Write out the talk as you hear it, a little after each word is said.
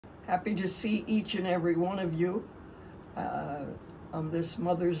Happy to see each and every one of you on this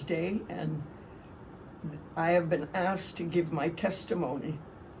Mother's Day, and I have been asked to give my testimony.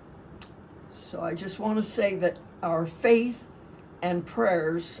 So I just want to say that our faith and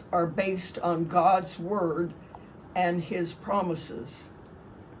prayers are based on God's Word and His promises.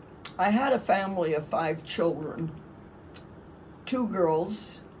 I had a family of 5 children, 2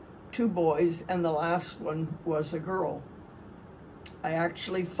 girls, 2 boys, and the last one was a girl. I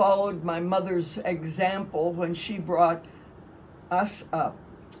actually followed my mother's example when she brought us up.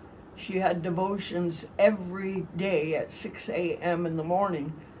 She had devotions every day at 6 a.m. in the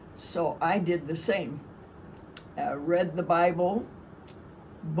morning, so I did the same. Read the Bible,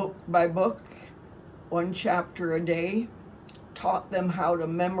 book by book, 1 chapter a day, taught them how to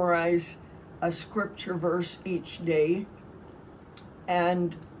memorize a scripture verse each day,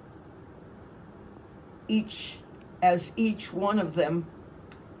 and as each one of them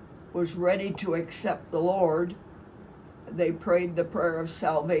was ready to accept the Lord, they prayed the prayer of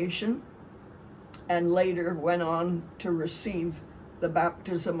salvation and later went on to receive the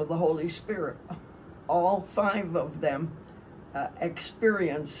baptism of the Holy Spirit. All 5 of them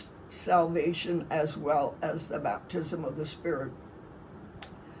experienced salvation as well as the baptism of the Spirit.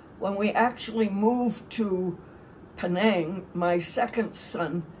 When we actually moved to Penang, my second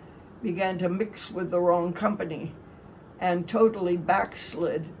son began to mix with the wrong company and totally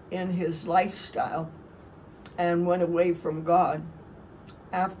backslid in his lifestyle and went away from God.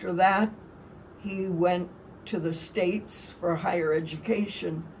 After that, he went to the States for higher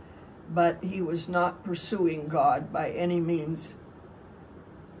education, but he was not pursuing God by any means.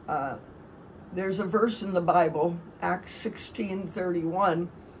 There's a verse in the Bible, Acts 16:31.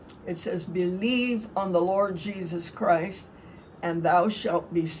 It says, "Believe on the Lord Jesus Christ, and thou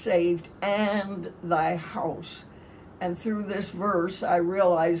shalt be saved, and thy house." And through this verse, I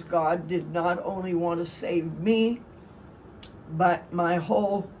realized God did not only want to save me, but my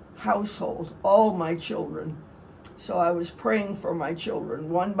whole household, all my children. So I was praying for my children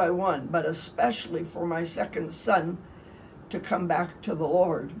one by one, but especially for my second son to come back to the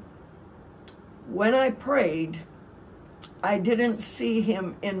Lord. When I prayed, I didn't see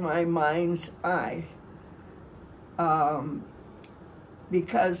him in my mind's eye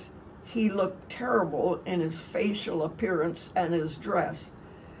because he looked terrible in his facial appearance and his dress.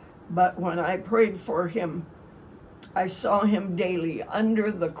 But when I prayed for him, I saw him daily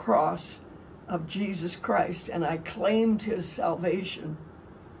under the cross of Jesus Christ, and I claimed his salvation.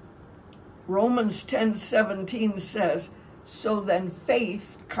 Romans 10:17 says, "So then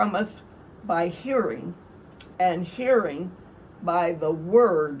faith cometh by hearing, and hearing by the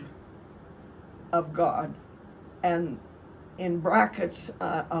word of God." And in brackets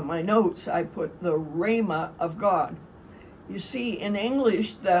on my notes, I put the rhema of God. You see, in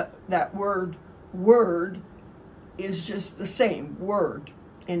English, that word is just the same word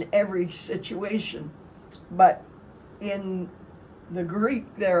in every situation. But in the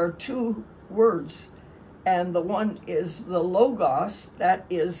Greek, there are 2 words, and the one is the logos. That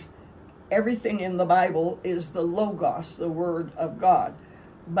is, everything in the Bible is the logos, the word of God.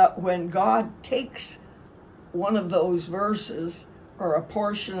 But when God takes one of those verses or a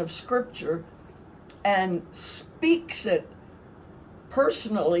portion of scripture and speaks it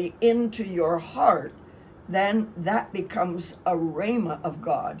personally into your heart, then that becomes a rhema of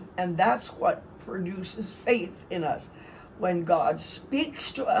God. And that's what produces faith in us. When God speaks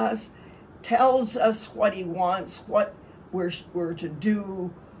to us, tells us what he wants, what we're to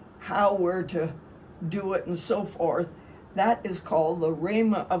do, how we're to do it, and so forth, that is called the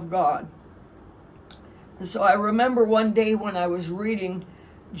rhema of God. And so I remember one day when I was reading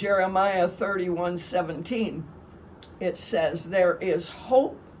Jeremiah 31:17, it says, "There is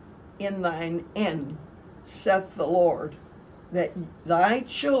hope in thine end, saith the Lord, that thy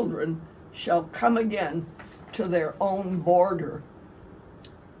children shall come again to their own border."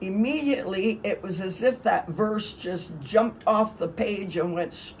 Immediately, it was as if that verse just jumped off the page and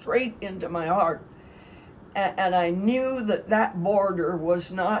went straight into my heart. And I knew that that border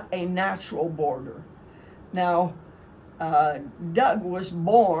was not a natural border. Now, Doug was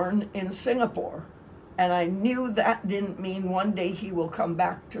born in Singapore, and I knew that didn't mean one day he will come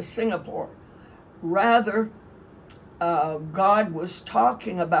back to Singapore. Rather, God was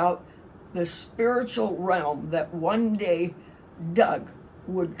talking about the spiritual realm, that one day Doug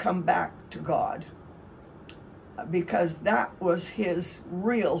would come back to God, because that was his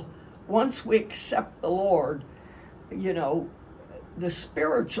real. Once we accept the Lord, you know, the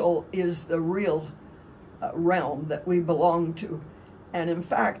spiritual is the real realm that we belong to. And in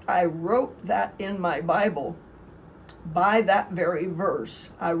fact, I wrote that in my Bible by that very verse,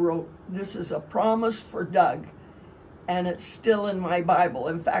 I wrote, "This is a promise for Doug," and it's still in my Bible.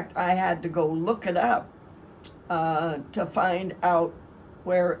 In fact, I had to go look it up to find out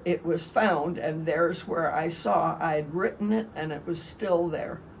where it was found, and there's where I saw I had written it, and it was still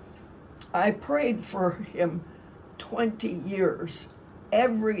there. I prayed for him 20 years,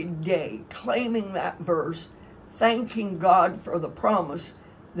 every day, claiming that verse, thanking God for the promise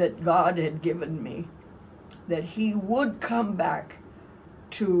that God had given me, that he would come back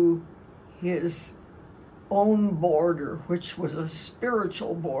to his own border, which was a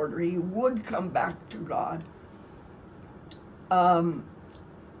spiritual border. He would come back to God.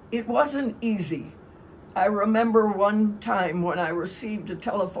 It wasn't easy. I remember one time when I received a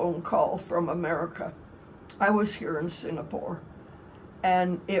telephone call from America. I was here in Singapore,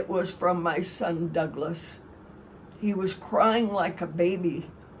 and it was from my son Douglas. He was crying like a baby.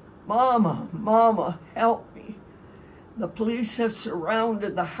 "Mama, Mama, help me. The police have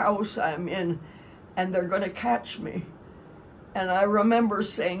surrounded the house I'm in, and they're going to catch me." And I remember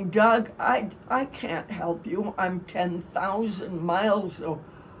saying, "Doug, I can't help you. I'm 10,000 miles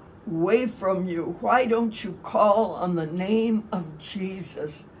away from you. Why don't you call on the name of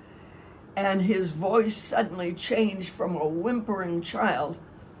Jesus?" And his voice suddenly changed from a whimpering child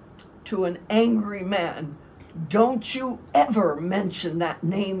to an angry man. "Don't you ever mention that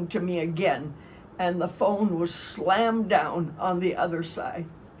name to me again." And the phone was slammed down on the other side.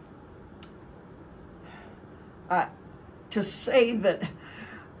 To say that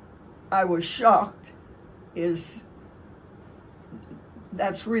I was shocked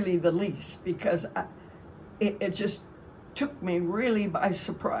that's really the least, because it just took me really by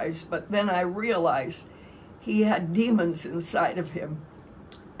surprise. But then I realized he had demons inside of him,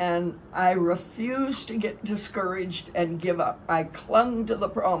 and I refused to get discouraged and give up. I clung to the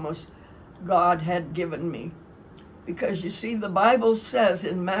promise God had given me, because you see, the Bible says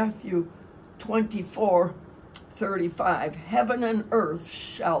in Matthew 24:35, "Heaven and earth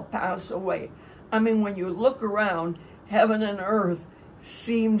shall pass away." I mean, when you look around, heaven and earth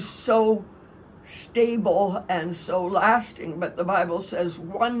seems so stable and so lasting, but the Bible says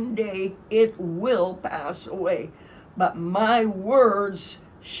one day it will pass away. But my words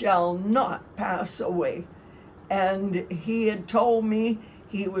shall not pass away. And he had told me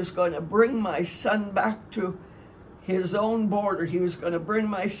he was going to bring my son back to his own border. He was going to bring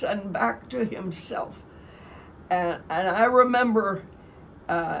my son back to himself. And I remember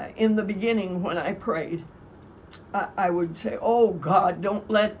in the beginning when I prayed, I would say, "Oh God, don't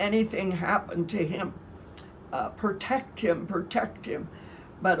let anything happen to him. Protect him, protect him."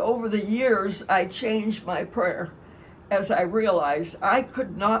 But over the years, I changed my prayer as I realized I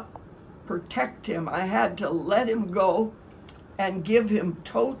could not protect him. I had to let him go and give him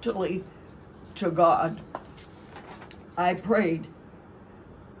totally to God. I prayed,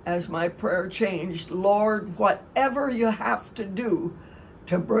 as my prayer changed, "Lord, whatever you have to do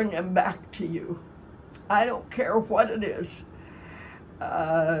to bring him back to you, I don't care what it is.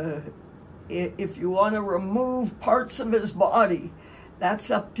 If you want to remove parts of his body, that's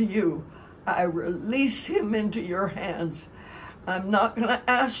up to you. I release him into your hands. I'm not going to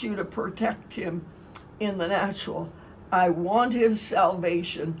ask you to protect him in the natural. I want his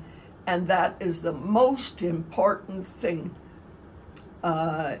salvation, and that is the most important thing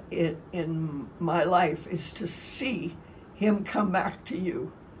in my life, is to see him come back to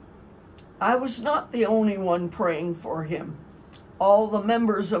you." I was not the only one praying for him. All the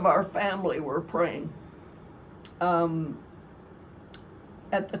members of our family were praying.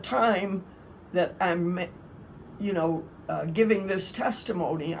 At the time that I'm, giving this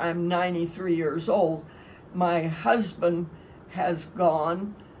testimony, I'm 93 years old. My husband has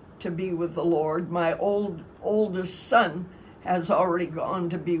gone to be with the Lord. My oldest son has already gone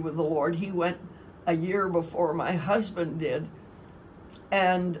to be with the Lord. He went a year before my husband did.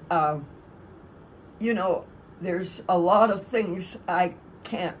 And, there's a lot of things I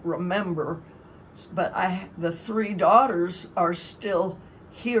can't remember, but the three daughters are still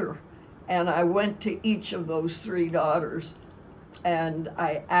here. And I went to each of those three daughters, and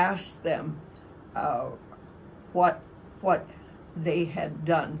I asked them what they had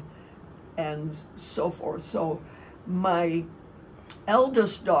done and so forth. So my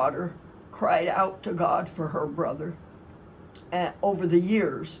eldest daughter cried out to God for her brother. Over the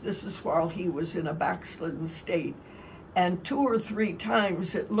years, this is while he was in a backslidden state, and 2 or 3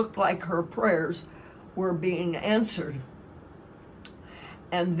 times it looked like her prayers were being answered.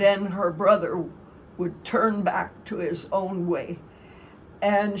 And then her brother would turn back to his own way.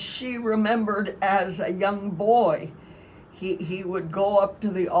 And she remembered as a young boy, he would go up to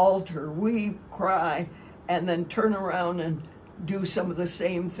the altar, weep, cry, and then turn around and do some of the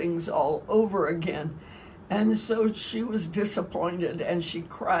same things all over again. And so she was disappointed, and she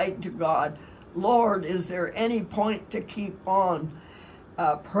cried to God, Lord, is there any point to keep on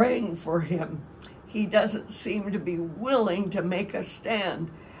praying for him? He doesn't seem to be willing to make a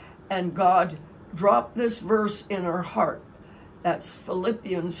stand. And God dropped this verse in her heart. That's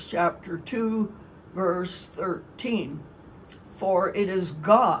Philippians chapter 2, verse 13. For it is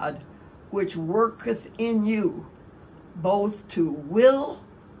God which worketh in you, both to will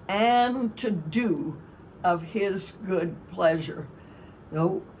and to do of his good pleasure.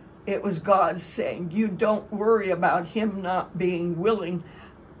 So it was God saying, you don't worry about him not being willing.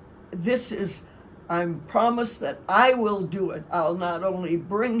 I'm promised that I will do it. I'll not only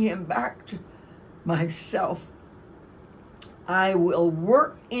bring him back to myself, I will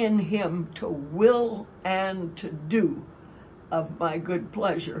work in him to will and to do of my good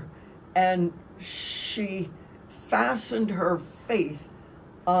pleasure. And she fastened her faith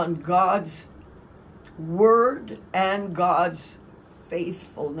on God's word and God's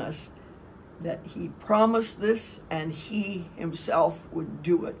faithfulness, that he promised this and he himself would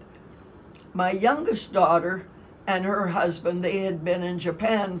do it. My youngest daughter and her husband, they had been in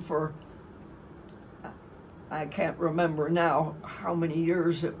Japan for, I can't remember now how many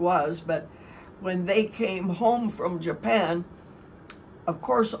years it was, but when they came home from Japan, of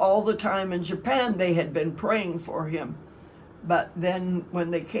course, all the time in Japan, they had been praying for him. But then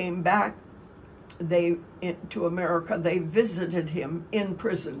when they came back to America, they visited him in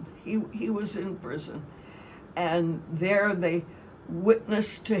prison. He was in prison. And there they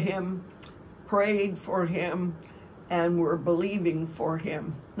witnessed to him, prayed for him, and were believing for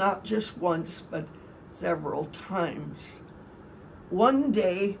him, not just once, but several times. One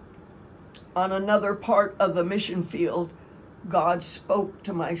day, on another part of the mission field, God spoke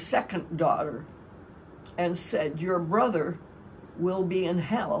to my second daughter and said, your brother will be in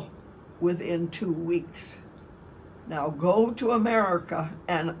hell within 2 weeks. Now go to America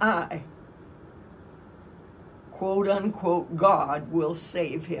and I, quote unquote, God will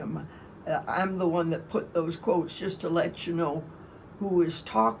save him. I'm the one that put those quotes just to let you know who is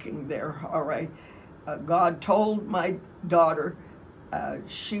talking there, all right? God told my daughter,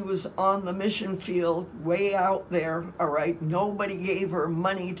 she was on the mission field way out there, all right? Nobody gave her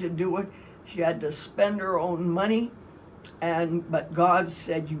money to do it. She had to spend her own money. But God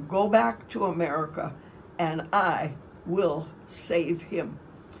said, you go back to America and I will save him.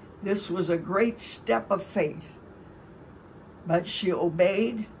 This was a great step of faith. But she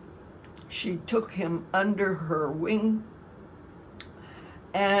obeyed. She took him under her wing,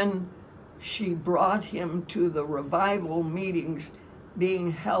 and she brought him to the revival meetings being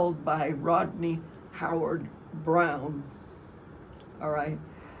held by Rodney Howard-Browne. All right.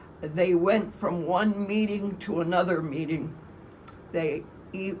 They went from one meeting to another meeting.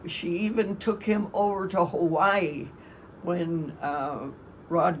 She even took him over to Hawaii when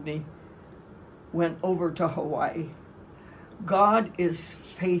Rodney went over to Hawaii. God is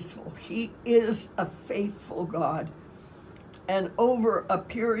faithful. He is a faithful God. And over a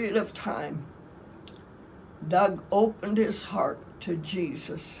period of time, Doug opened his heart to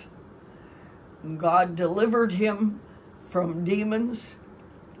Jesus. God delivered him from demons,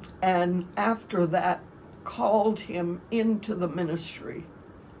 and after that, called him into the ministry.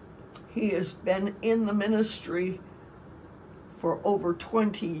 He has been in the ministry for over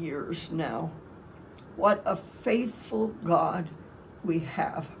 20 years now. What a faithful God we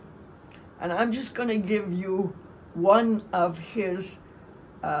have. And I'm just going to give you one of his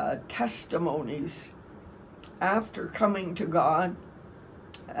testimonies after coming to God.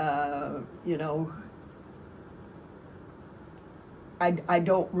 You know, I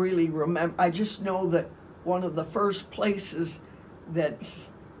don't really remember. I just know that one of the first places that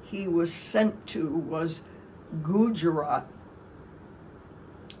he was sent to was Gujarat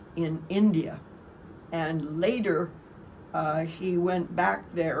in India. And later, he went back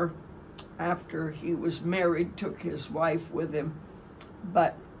there after he was married, took his wife with him.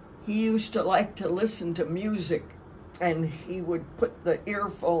 But he used to like to listen to music, and he would put the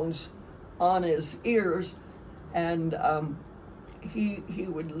earphones on his ears, and he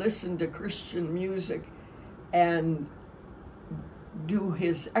would listen to Christian music and do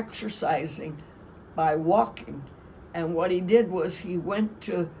his exercising by walking. And what he did was he went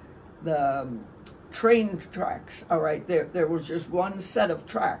to the train tracks. All right, there was just one set of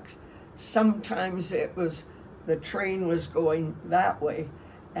tracks. Sometimes it was the train was going that way,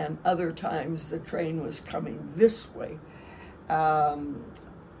 and other times the train was coming this way.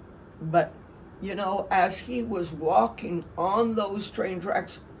 But you know, as he was walking on those train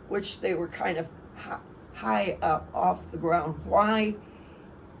tracks, which they were kind of high up off the ground. Why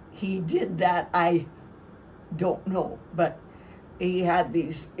he did that, I don't know. But he had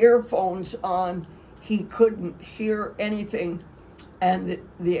these earphones on. He couldn't hear anything. And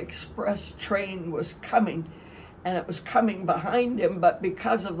the express train was coming. And it was coming behind him. But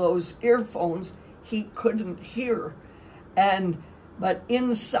because of those earphones, he couldn't hear. But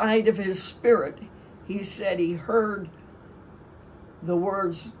inside of his spirit, he said he heard the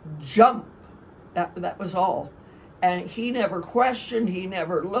words jump. That was all. And he never questioned, he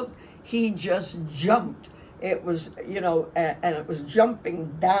never looked, he just jumped. It was, and it was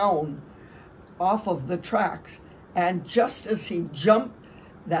jumping down off of the tracks. And just as he jumped,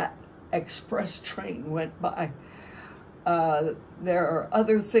 that express train went by. There are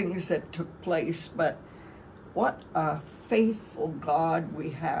other things that took place, but what a faithful God we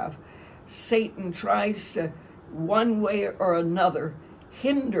have. Satan tries to, one way or another,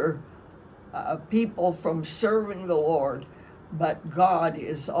 hinder people from serving the Lord, but God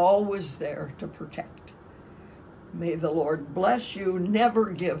is always there to protect. May the Lord bless you. Never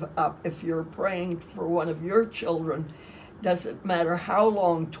give up. If you're praying for one of your children, doesn't matter how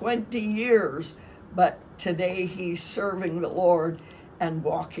long, 20 years, but today he's serving the Lord and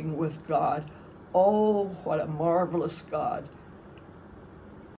walking with God. Oh, what a marvelous God.